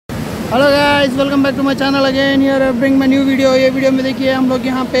Hello guys, welcome back to my channel again. Here bring my new video. ये video में देखिए हम लोग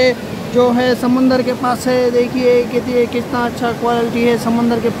यहाँ पे जो है समंदर के पास है। देखिए कितना अच्छा क्वालिटी है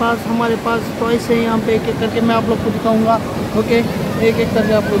समंदर के पास। हमारे पास टॉयस है यहाँ पे, एक एक करके मैं आप लोग को दिखाऊंगा। ओके, एक एक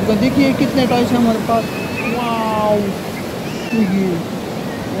करके आप लोग देखिए कितने टॉयस हैं हमारे पास। Wow,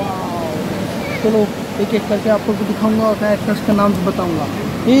 wow. चलो एक एक करके आप लोग को दिखाऊंगा और कैरेक्टर्स का नाम बताऊँगा।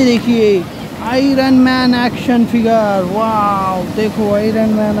 ये देखिए आयरन मैन एक्शन फिगर। वाव, देखो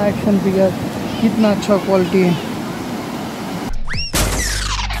आयरन मैन एक्शन फिगर कितना अच्छा क्वालिटी है।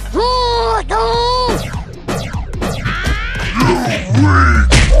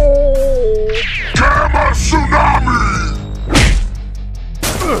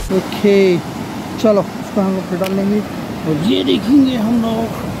 ओके, चलो इसको हम लोग पे डाल लेंगे और ये देखेंगे हम लोग।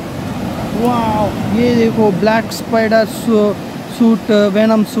 वाव, ये देखो black spider suit,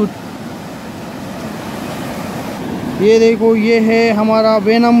 venom suit. ये देखो, ये है हमारा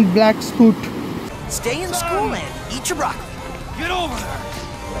venom black suit. Stay in school and eat your broccoli. Get over there!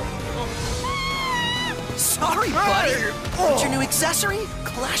 Sorry, buddy. But your new accessory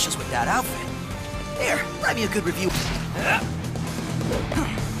clashes with that outfit. Here, write me a good review.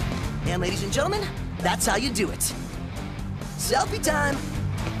 And ladies and gentlemen, that's how you do it. Selfie time.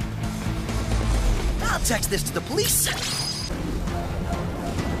 I'll text this to the police.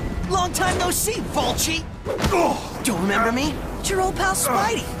 Long time no see, Vulchi. Don't remember me? It's your old pal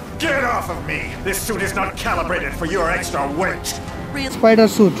Spidey. Get off of me! This suit is not calibrated for your extra weight. Really? Spider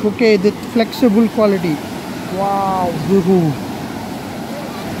suit, okay, the flexible quality. Wow, देखो।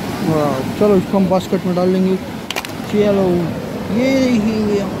 वाह, चलो इसको हम basket में डाल लेंगे। चलो ये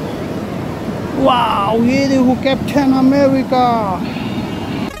देखिए, वाह, ये देखो captain America.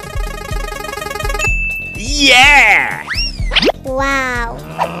 Yeah! Wow.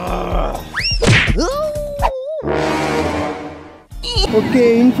 Okay,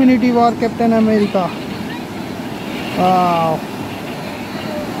 infinity war captain America. वाह,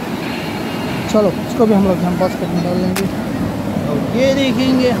 चलो इसको भी हम लोग हम बास्केट में डाल लेंगे। और ये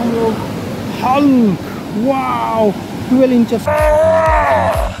देखेंगे हम लोग Hulk. Wow, 12 inches.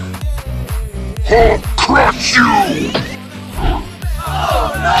 I'll crush you! Oh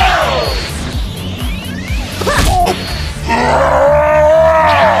no!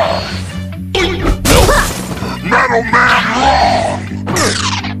 Metal Man wrong!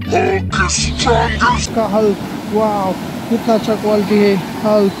 Hulk is stronger! का हल्क, वाओ कितना अच्छा क्वालिटी है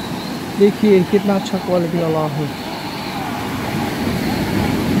हल्क। देखिए कितना अच्छा क्वालिटी वाला है।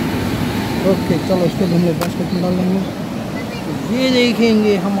 ओके, चलो इसको भी हम लोग बास्केट में डाल लेंगे। ये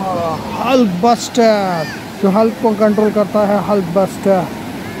देखेंगे हमारा हल्क बस्टर, जो हल्क को कंट्रोल करता है, हल्क बस्टर।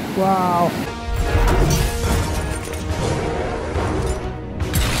 वाओ,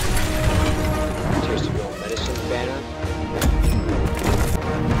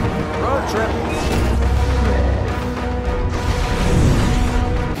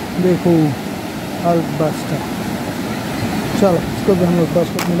 देखो हल्क बस्टर। चलो इसको भी हम लोग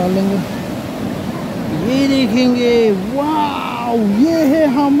बास्केट में डाल लेंगे। ये देखेंगे, वाओ, ये है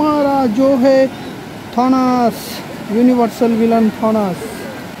हमारा जो है Thanos, universal villain Thanos.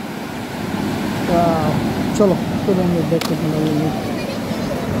 Wow, चलो इसको भी हम लोग बास्केट में डाल लेंगे।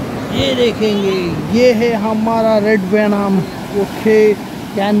 ये देखेंगे, ये है हमारा रेड वेनम। ओके,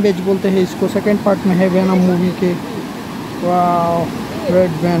 कैनबेज बोलते हैं इसको, सेकंड पार्ट में है वेनम मूवी के। वाओ,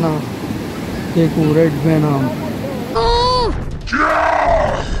 रेड वेनम, देखो red venom.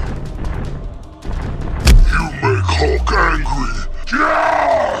 You make Hulk angry!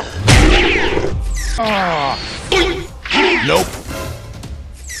 Nope!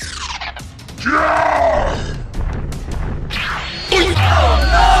 Oh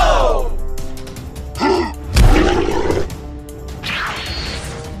no!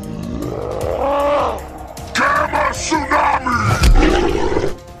 Gamma tsunami!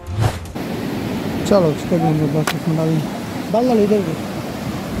 चलो इसको भी हम लोग बास्केट में डाल इधर भी।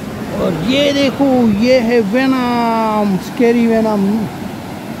 और ये देखो, ये है वेनम, स्केरी वेनम।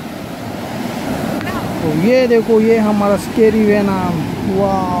 तो ये देखो, ये हमारा scary venom.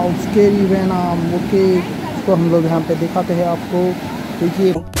 Wow, scary venom. Okay, इसको हम लोग यहाँ पे दिखाते हैं आपको। देखिए,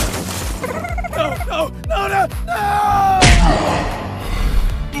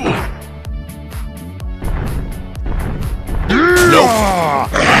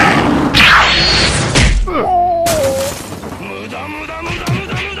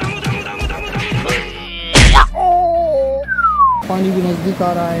 पानी भी नज़दीक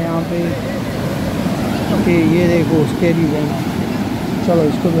आ रहा है यहाँ पे। ओके, ये देखो स्केरी वेनम। चलो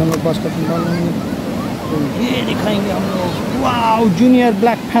इसको भी हम लोग बास्केट में डाल लेंगे। तो ये दिखाएंगे हम लोग। Wow, junior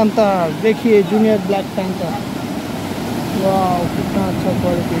black panther. देखिए जूनियर ब्लैक पैंथर। वाओ कितना अच्छा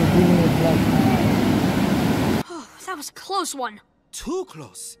क्वालिटी है ग्रीन और black. That was a close one. Too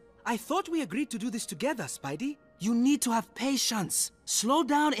close. I thought we agreed to do this together, Spidey. You need to have patience. Slow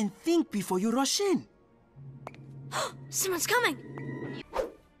down and think before you rush in. Someone's coming.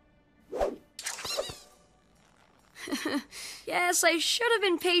 Yes, I should have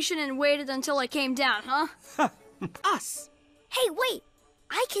been patient and waited until I came down, huh? Us. Hey, wait!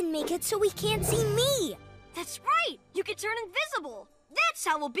 I can make it so he can't see me! That's right! You can turn invisible! That's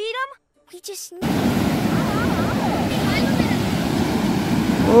how we'll beat him! We just...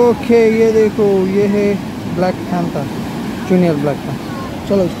 okay ये देखो ये है black panther junior black panther.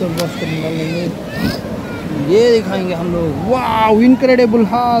 चलो इसको boss कर निकालेंगे। ये दिखाएंगे हम लोग। Wow incredible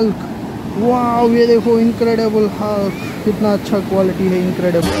Hulk. वाओ ये देखो इनक्रेडिबल हल्क कितना अच्छा क्वालिटी है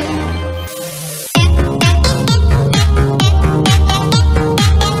इनक्रेडिबल।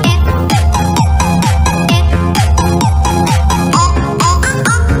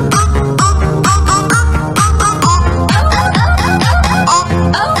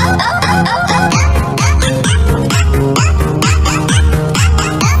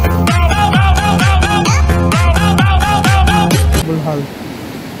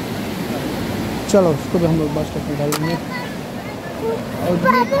 चलो उसको भी हम लोग बास्केट में डालेंगे।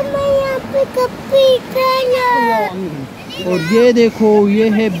 और ये देखो ये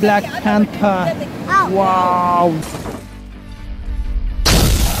है black panther. Wow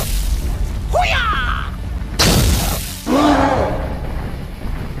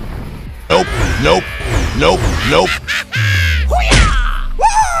Nope, nope, nope, nope.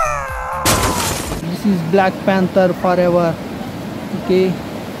 This is black panther forever. Okay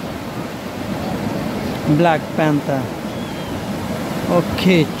black panther.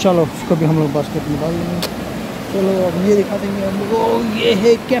 Okay चलो उसको भी हम लोग बास्केट में डाल देंगे। चलो अब ये दिखा देंगे हम लोग। ये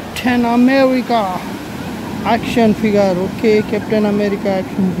है captain America action figure. Okay captain America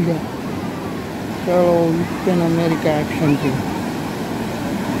action figure. चलो कैप्टन अमेरिका एक्शन फिगर।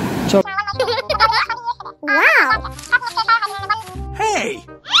 चलो Wow! Hey!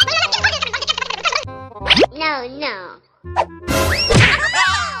 No, no.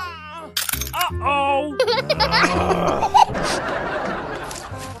 Uh-oh!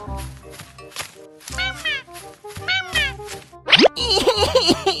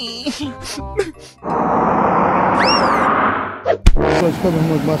 तो इसको भी हम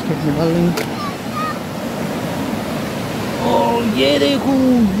लोग बास्केट में डाल देंगे। और ये देखो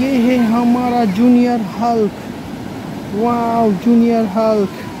ये है हमारा junior Hulk. Wow junior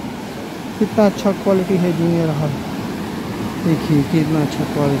Hulk कितना अच्छा क्वालिटी है जूनियर हल्क। देखिए कितना अच्छा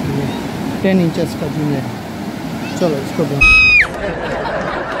क्वालिटी है 10 इंचेस का जूनियर। चलो इसको भी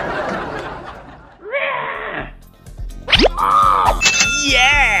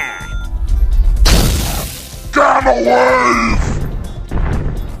Yeah! Gamma wave!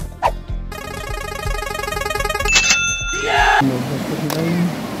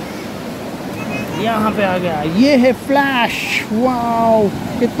 यहाँ पे आ गया। ये है फ्लैश। वाओ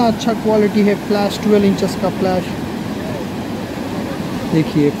कितना अच्छा क्वालिटी है फ्लैश 12 इंचेस का फ्लैश।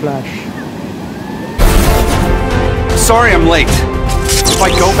 देखिए flash. Sorry I'm late. If I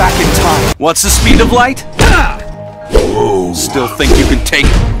go back in time, what's the speed of light? Still think you can take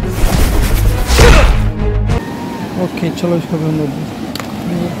it? Okay चलो इसको भी हम लोग।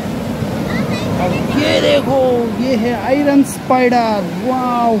 अब ये देखो ये है आयरन स्पाइडर।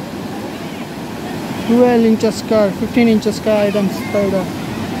 वाओ 12 इंचेस का 15 इंचेस का आयरन स्पाइडर।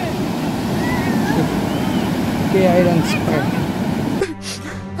 के आयरन स्पाइडर।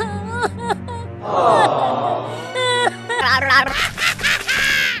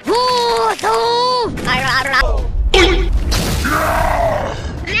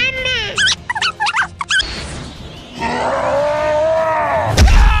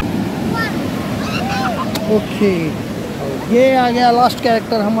 ओके ये आ गया लास्ट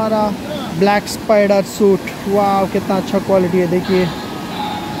कैरेक्टर हमारा ब्लैक स्पाइडर सूट। वाह कितना अच्छा क्वालिटी है। देखिए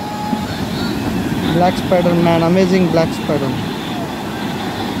black spider man amazing black spider.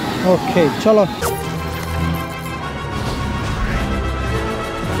 Okay चलो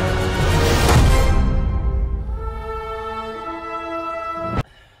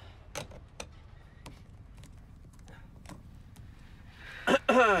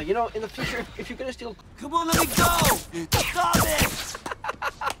You know, in the future, if you're gonna steal... Come on, let me go! Stop it!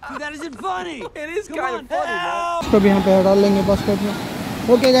 Dude, that isn't funny! It is kind of funny, man. इसको भी यहाँ पे डाल लेंगे basket में।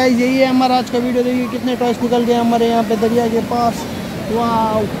 Okay guys यही है हमारा आज का वीडियो। देखिए कितने टॉयस निकल गए हमारे यहाँ पे दरिया के पास।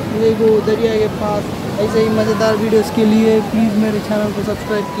 वाह देखो दरिया के पास। ऐसे ही मज़ेदार वीडियोस के लिए प्लीज़ मेरे चैनल को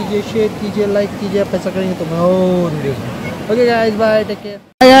सब्सक्राइब कीजिए, शेयर कीजिए, लाइक कीजिए। आप ऐसा करेंगे तो मैं और videos okay guys, bye, take care.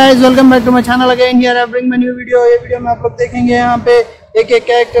 Hi guys, welcome back to my channel again. Here I bring my new video. ये वीडियो में आप लोग देखेंगे यहाँ पे एक एक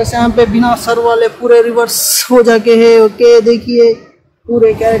कैरेक्टर्स यहाँ पे बिना सर वाले पूरे रिवर्स हो जाके है। ओके, देखिए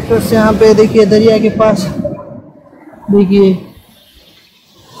पूरे कैरेक्टर्स यहाँ पे देखिए दरिया के पास, देखिए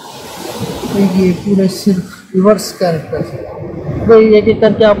पूरे सिर्फ रिवर्स कैरेक्टर्स। वही एक एक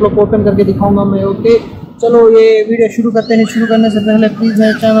करके आप लोग को ओपन करके दिखाऊंगा मैं। ओके चलो ये वीडियो शुरू करते हैं। शुरू करने से पहले प्लीज़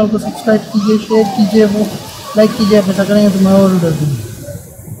मेरे चैनल को सब्सक्राइब कीजिए, शेयर कीजिए, वो लाइक कीजिए। आप ऐसा करेंगे तो मैं और कर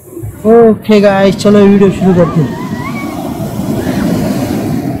दूँगा। ओके गाइस, चलो वीडियो शुरू करते हैं।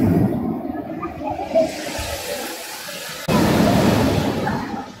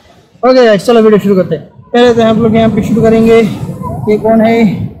 ओके गाइस, चलो वीडियो शुरू करते हैं। पहले तो हम लोग यहाँ पे शुरू करेंगे। ये कौन है?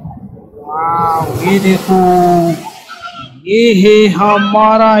 वाह, ये देखो, ये है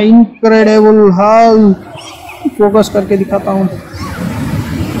हमारा इनक्रेडिबल हल्क। फोकस करके दिखाता हूँ।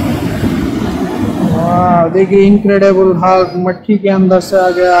 वाह, देखिए इनक्रेडिबल हल्क मट्टी के अंदर से आ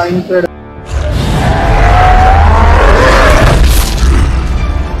गया। इनक्रेडिबल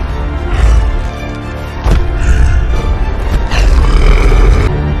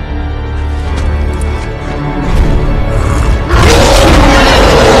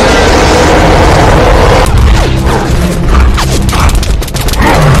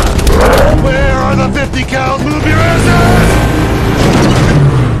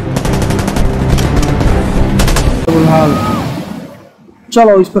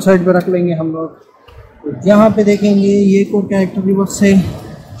चलो इसको साइड पे रख लेंगे हम लोग। यहाँ पे देखेंगे ये को कैरेक्टर रिवर्स से।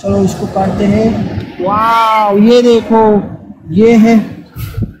 चलो इसको काटते हैं। वाह, ये देखो, ये है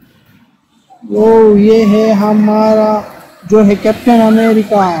वो, ये है हमारा जो है कैप्टन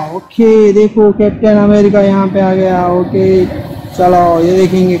अमेरिका। ओके, देखो कैप्टन अमेरिका यहाँ पे आ गया। ओके चलो ये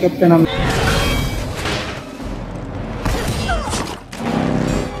देखेंगे captain America.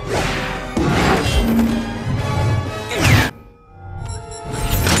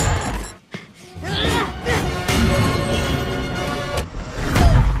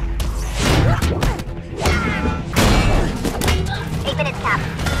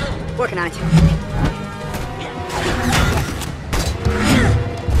 Working on it.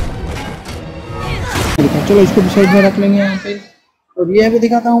 चलो इसको भी साइड में रख लेंगे यहाँ पे। और ये भी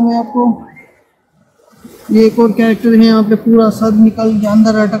दिखाता हूँ मैं आपको। ये एक और कैरेक्टर है यहाँ पे, पूरा सर निकल के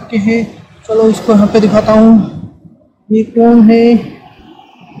अंदर अटक के है। चलो इसको यहाँ पे दिखाता हूँ। ये कौन है?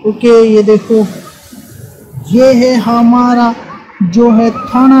 ओके, ये देखो, ये है हमारा जो है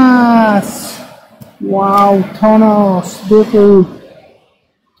थानोस। वाव, थानोस, देखो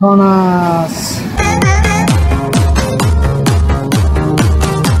थानोस।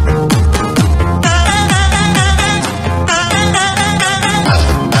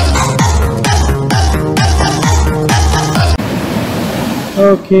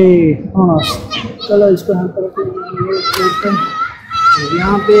 ओके थानोस, चलो इसको यहाँ पर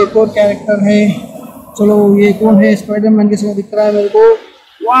यहाँ पे एक और कैरेक्टर है। चलो ये कौन है? स्पाइडरमैन के साथ दिख रहा है मेरे को।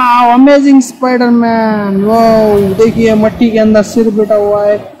 वाह, अमेजिंग स्पाइडरमैन। वाह, देखिए मट्टी के अंदर सिर बैठा हुआ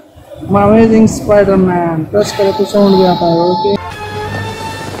है। अमेजिंग स्पाइडरमैन, प्रेस करे तो साउंड भी आता है। ओके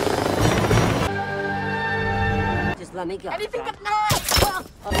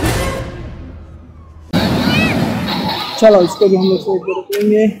चलो इसको भी हम लोग साइड पे रख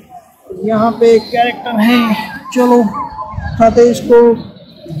लेंगे। यहाँ पे एक कैरेक्टर है, चलो खाते इसको।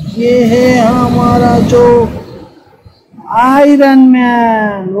 ये है हमारा जो आयरन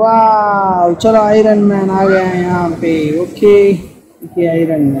मैन। वाह, चलो आयरन मैन आ गया है यहाँ पे। ओके, ये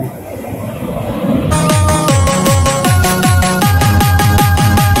आयरन मैन।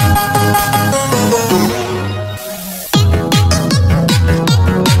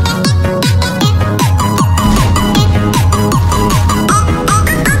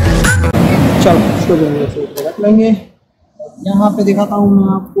 चलो इसको भी हम लोग रख लेंगे। यहाँ पे दिखाता हूँ मैं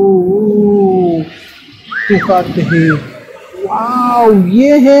आपको। काटते हैं। वाओ,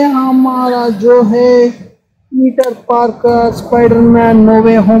 ये है हमारा जो है पीटर पार्कर स्पाइडरमैन, नो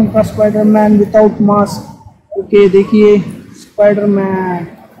वे होम का स्पाइडरमैन विदाउट मास्क। ओके, देखिए स्पाइडरमैन।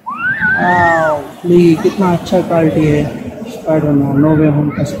 देखिए कितना अच्छा क्वालिटी है स्पाइडरमैन, नो वे होम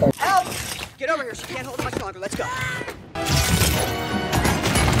का स्पाइडर।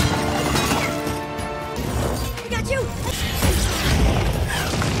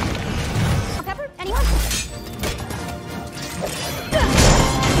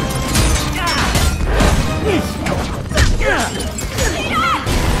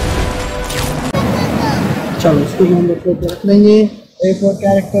 चलो इसको भी हम लोग रख लेंगे। एक और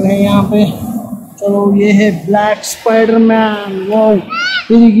कैरेक्टर है यहाँ पे। चलो ये है ब्लैक स्पाइडरमैन। वाओ,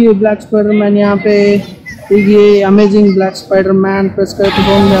 देखिए ब्लैक स्पाइडरमैन यहाँ पे। देखिए अमेजिंग ब्लैक स्पाइडरमैन, प्रेस करके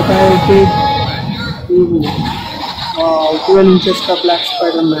फोन जाता है। ओके, वाओ 12 इंचेस का black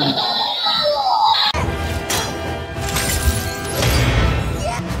Spiderman.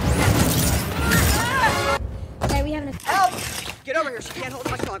 Okay, we have enough. Help! Get over here. She can't hold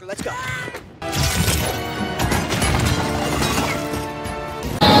much longer. Let's go.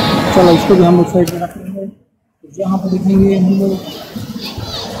 चलो इसको भी हम लोग साइड में रख लेंगे। यहाँ पे देखेंगे हम लोग,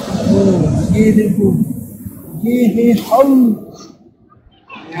 ये देखो, ये है हल्क।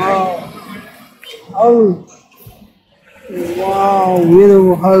 वाओ ये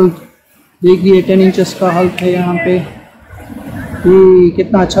देखो हल्क, देखिए 10 इंचेस का हल्क है यहाँ पे। ये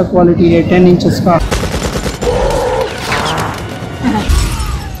कितना अच्छा क्वालिटी है 10 इंचेस का।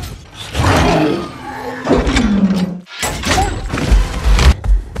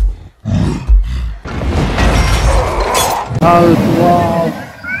 वाओ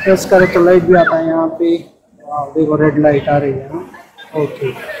प्रेस करे तो लाइट भी आता है यहाँ पे। वाओ देखो रेड लाइट आ रही है। हाँ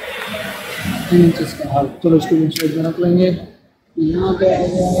ओके 10 इंचेस का हल्क। चलो इसको भी साइड में रख लेंगे। यहाँ पे आ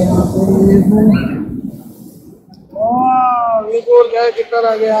गया, यहाँ पे एक और क्या कितना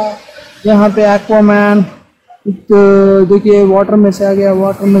आ गया यहाँ पे एक्वामैन। देखिए वाटर में से आ गया,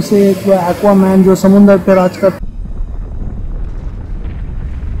 वाटर में से एक एक्वामैन जो समुद्र पे राज करता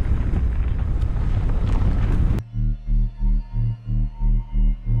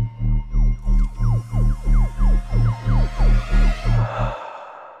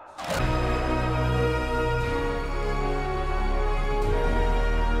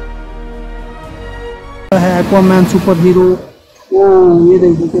है एक्वामैन सुपर हीरो। ओ ये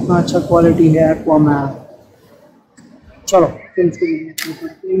देखो कितना अच्छा क्वालिटी है एक्वामैन। चलो फिर इसको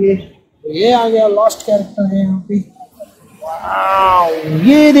देखेंगे। ये आ गया लास्ट कैरेक्टर है यहाँ पे। वाओ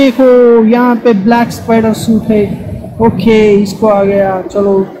ये देखो यहाँ पे ब्लैक स्पाइडर सूट है। ओके इसको आ गया।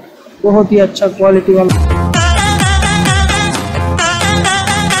 चलो बहुत ही अच्छा क्वालिटी वाला।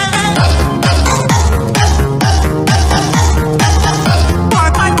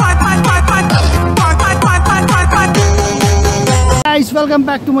 Guys welcome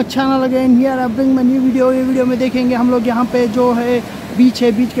back to my channel again. Here I bring my new video. ये वीडियो में देखेंगे हम लोग यहाँ पे जो है बीच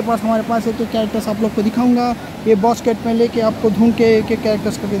है, बीच के पास हमारे पास है तो कैरेक्टर्स आप लोग को दिखाऊंगा। ये बास्केट में लेके आपको ढूंढ के एक एक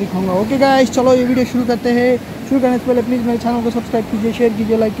कैरेक्टर्स करके दिखाऊंगा। ओके गाइस चलो ये वीडियो शुरू करते हैं। शुरू करने से पहले प्लीज़ मेरे चैनल को सब्सक्राइब कीजिए, शेयर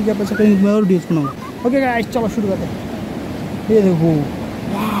कीजिए, लाइक कीजिए, पैसे करेंगे मैं और वीडियोस बनाऊँगा। ओके गाइस चलो शुरू करते हैं। ये देखो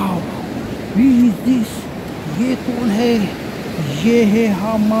वाओ दिस, ये कौन है? ये है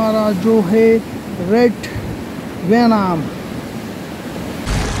हमारा जो है red venom.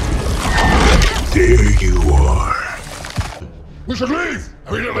 There you are. We should leave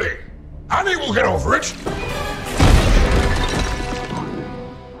immediately. Annie will get over it.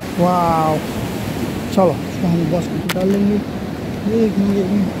 Wow चलो इसको हम बॉस को डाल लेंगे। ये देखिए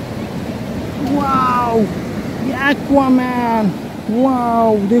वाओ ये एक्वामैन।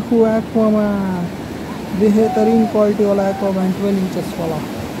 वाओ देखो एक्वामैन, बेहतरीन क्वालिटी वाला एक्वामैन 12 इंचेस वाला।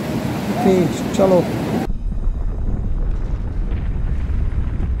 ओके चलो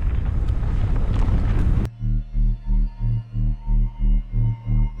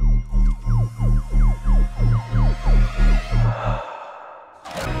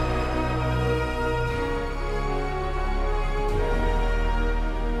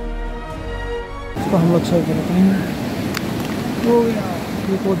तो हम लोग साइड में रखते हैं। तो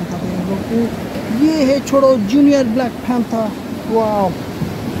ये को दिखाते हैं हम लोग को। ये है छोड़ो junior black panther. Wow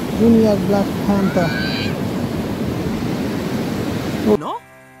junior black panther. No?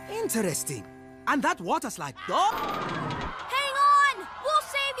 Interesting. And that water slide, THOR? Hang on! We'll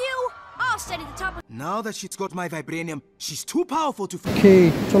save you! I'll steady the top of... Now that she's got my vibranium, she's too powerful to... okay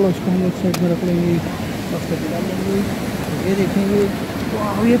चलो इसको हम लोग side में रख लेंगे। डाल लेंगे। ये देखेंगे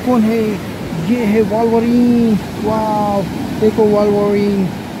वाह ये कौन है? ये है वॉल्वरीन। वाओ देखो वॉल्वरीन,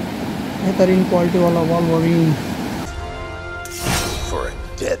 बेहतरीन क्वालिटी वाला वॉल्वरीन। For a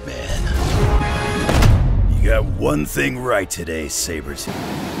dead man. You got one thing right today, Sabretooth.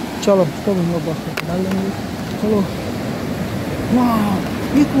 चलो इसको भी हम लोग बॉक्स में डाल लेंगे। चलो वाओ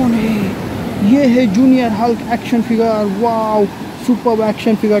ये कौन है? ये है junior Hulk action figure. Wow super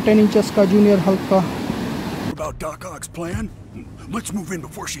action figure 10 inches का जूनियर हल्क का। About Doc Ock's plan? Let's move in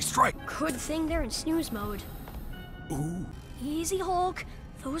before she strikes. Good thing they're in snooze mode. Ooh. Easy, Hulk.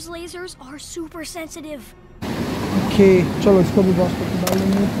 Those lasers are super sensitive. Okay चलो इसको भी box में डाल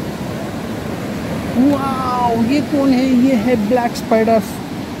लेंगे। Wow ये कौन है? ये है black spider,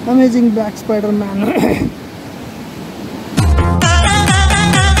 amazing black Spiderman.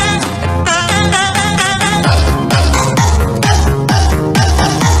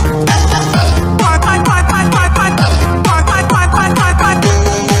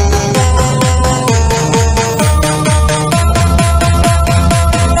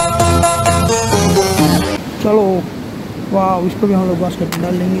 चलो वाह, इसको भी हम लोग बास्केट में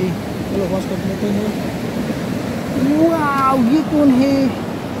डाल लेंगे। चलो बास्केट लेते हैं। वाह, ये कौन है?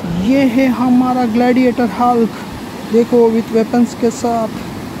 ये है हमारा ग्लैडिएटर हल्क। देखो विथ वेपन्स के साथ।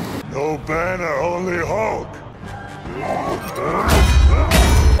 No banner, only Hulk.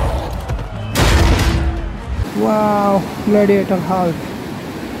 वाह, ग्लैडिएटर हल्क।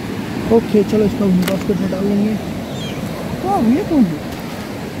 ओके चलो इसको हम बास्केट में डाल लेंगे। वाह, ये कौन है?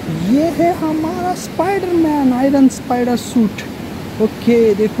 ये है हमारा Spiderman, iron spider suit.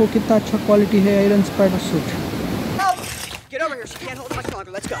 Okay, देखो कितना अच्छा क्वालिटी है iron spider suit. Get over here. She can't hold it much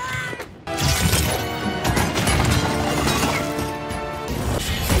longer. Let's go.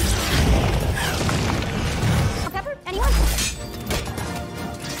 Pepper, anyone?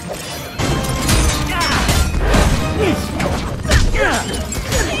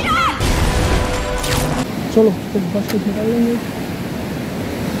 चलो इसको बास्केट में डाल लेंगे।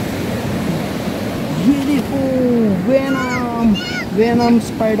 ये देखो वेनम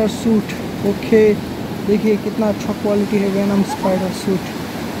स्पाइडर सूट। ओके, देखिए कितना अच्छा क्वालिटी है venom spider suit.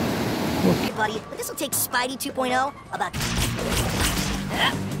 Hey, buddy, but this will take Spidey 2.0 about.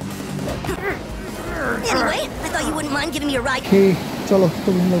 Anyway, I thought you wouldn't mind giving me a ride. Okay चलो इसको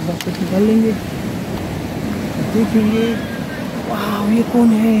भी हम लोग बास्केट में डाल लेंगे। देखेंगे। वाह, ये कौन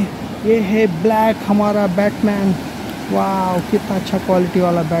है? ये है ब्लैक हमारा बैटमैन। वाह, कितना अच्छा क्वालिटी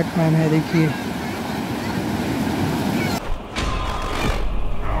वाला बैटमैन है, देखिए।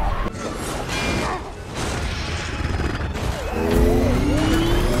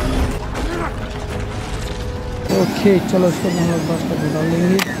 ओके चलो इसको हम लोग बास्केट में डाल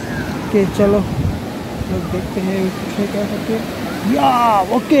लेंगे। ओके चलो लोग देखते हैं पीछे क्या करते हैं। या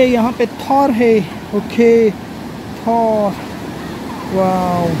ओके, यहाँ पे थॉर है। Okay Thor,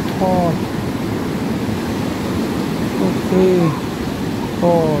 wow Thor. Okay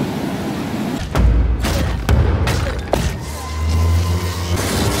Thor.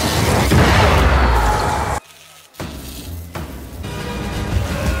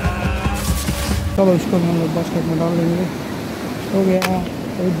 चलो इसको हम लोग बास्केट में डाल लेंगे। हो गया।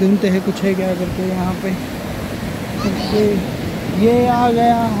 और ढूंढते हैं कुछ है क्या करके यहाँ पे। ओके, ये आ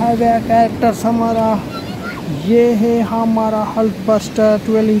गया कैरेक्टर्स हमारा। ये है हमारा हल्क बस्टर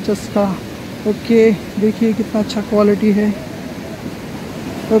 12 इंचेस का। ओके, देखिए कितना अच्छा क्वालिटी है।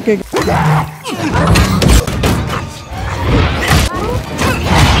 ओके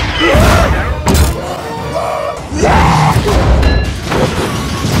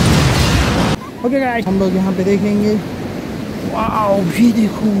ओके गाइस, हम लोग यहाँ पे देखेंगे। वाओ, भी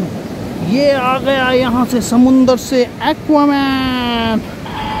देखो ये आ गया यहाँ से समुंदर से एक्वामैन।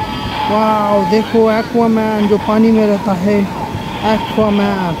 वाओ, देखो एक्वामैन जो पानी में रहता है,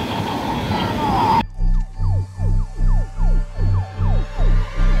 Aquaman.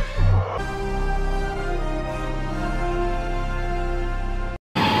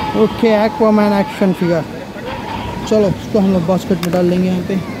 Okay, Aquaman action figure. चलो इसको हम लोग बास्केट में डाल लेंगे यहाँ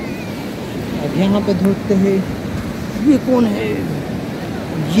पे। अब यहाँ पे ढूंढते हैं ये कौन है।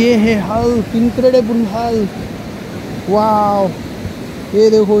 ये है हल्क, इनक्रेडिबल हल्क। वाओ, ये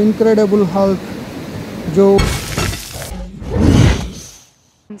देखो इनक्रेडिबल हल्क जो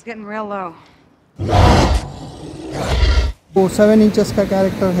It's getting real low. वो 7 इंचेस का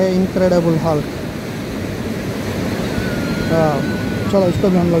कैरेक्टर है, इनक्रेडिबल हल्क। चलो इसको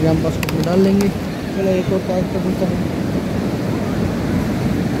भी हम लोग यहाँ बास्केट में डाल लेंगे। चलो एक और कैरेक्टर ढूंढते हैं।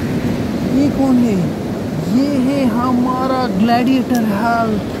 ये कौन है? ये है हमारा ग्लैडिएटर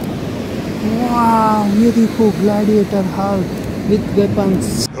हल्क। वाह, ये देखो gladiator Hulk with weapons.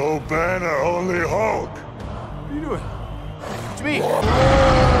 No banner, only Hulk. What are you doing? It's me.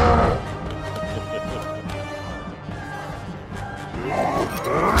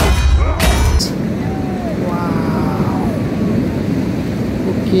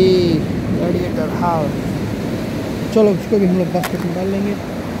 Okay, gladiator Hulk. चलो इसको भी हम लोग बास्केट में डाल लेंगे।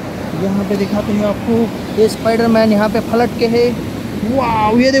 यहाँ पे दिखाते हैं आपको, ये स्पाइडरमैन यहाँ पे पलट के है।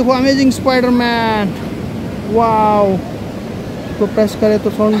 वाओ, ये देखो अमेजिंग स्पाइडरमैन। वाओ, इसको प्रेस करे तो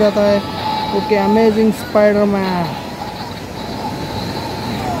साउंड जाता है। Okay, amazing Spiderman.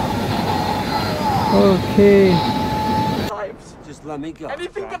 Okay Just let me go.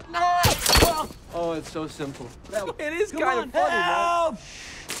 Anything but no! Oh, it's so simple. It is kind of funny, man.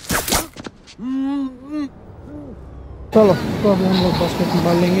 चलो इसको अभी हम लोग बास्केट में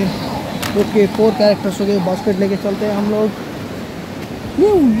डाल लेंगे। ओके, 4 कैरेक्टर्स हो गए। बास्केट लेके चलते हैं हम लोग।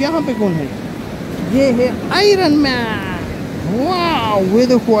 यहाँ पे कौन है? ये है आयरन मैन। वाओ, ये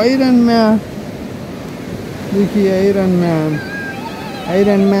देखो आयरन मैन। देखिए आयरन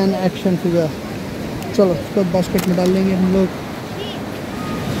मैन एक्शन फिगर। चलो इसको बास्केट में डाल लेंगे हम लोग।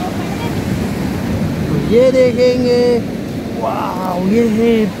 ये देखेंगे वाह, ये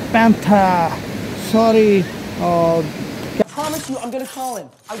है panther. Sorry. Promise you, I'm gonna call him.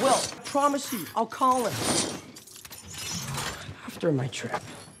 I will. Promise you, I'll call him. After my trip.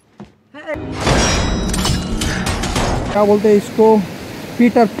 क्या बोलते हैं इसको?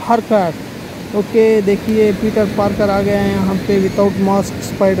 Peter Parker. ओके, देखिए पीटर पार्कर आ गए हैं यहाँ पे। विदाउट मास्क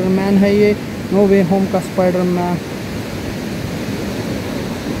स्पाइडरमैन है ये। नो वे होम का स्पाइडरमैन।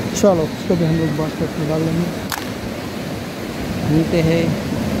 चलो इसको भी हम लोग बास्केट में डाल लेंगे। मिलते हैं।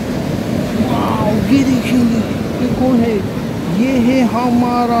 ये देखिए, ये कौन है? ये है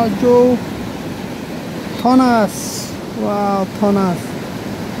हमारा जो थानोस। वाह, थानोस।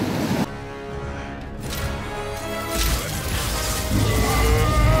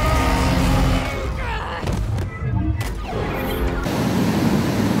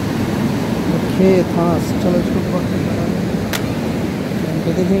 ओके थानोस, चलो इसको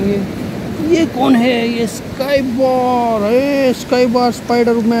देखेंगे। ये कौन है? ये स्काईबार है। स्काईबार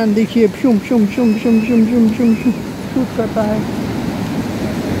स्पाइडरमैन। देखिए शुम शुम शुम शुम शुम शुम शुम शुम शूट करता है।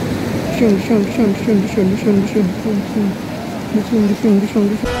 शुम शुम शुम शुम शुम शुम शुम शुम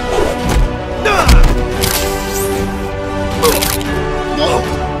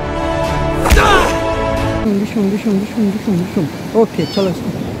शुम शुम शुम शुम। ओके, चलो इसको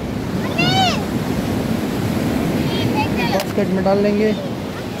बास्केट में डाल लेंगे।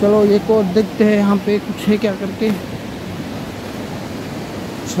 चलो एक और देखते हैं यहाँ पे कुछ है क्या करके।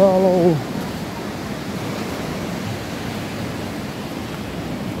 चलो,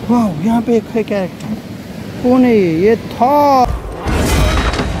 वाह, यहाँ पे एक है कैरेक्टर। कौन है ये? थॉर।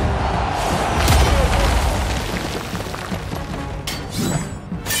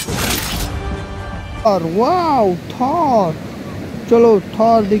 और वाह, थॉर। चलो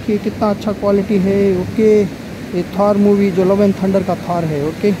थॉर देखिए कितना अच्छा क्वालिटी है। ओके, ये थॉर मूवी जो लव एंड थंडर का थॉर है।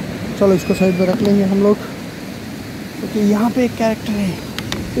 ओके, चलो इसको साइड में रख लेंगे हम लोग। ओके, यहाँ पे एक कैरेक्टर है।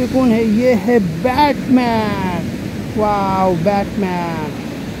 ये कौन है? ये है बैटमैन। वाह, बैटमैन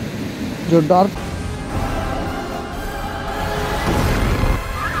जो dark.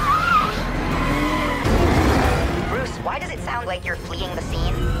 Bruce, why does it sound like you're fleeing the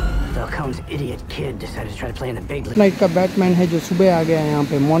scene? Falcone's idiot kid decided to try to play in the big league. Night का बैटमैन है जो सुबह आ गया है यहाँ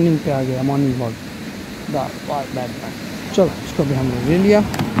पे, मॉर्निंग पे आ गया, मॉर्निंग वॉक। बैटमैन। चलो इसको भी हमने ले लिया।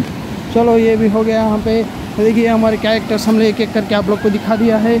 चलो ये भी हो गया यहाँ पे। देखिए हमारे कैरेक्टर्स हमने एक एक करके आप लोग को दिखा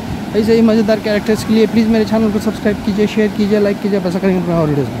दिया है। ऐसे ही मज़ेदार कैरेक्टर्स के लिए प्लीज़ मेरे चैनल को सब्सक्राइब कीजिए, शेयर कीजिए, लाइक कीजिए। ऐसा करेंगे अपने और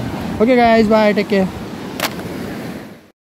वीडियोज़ में। Okay guys, bye, take care.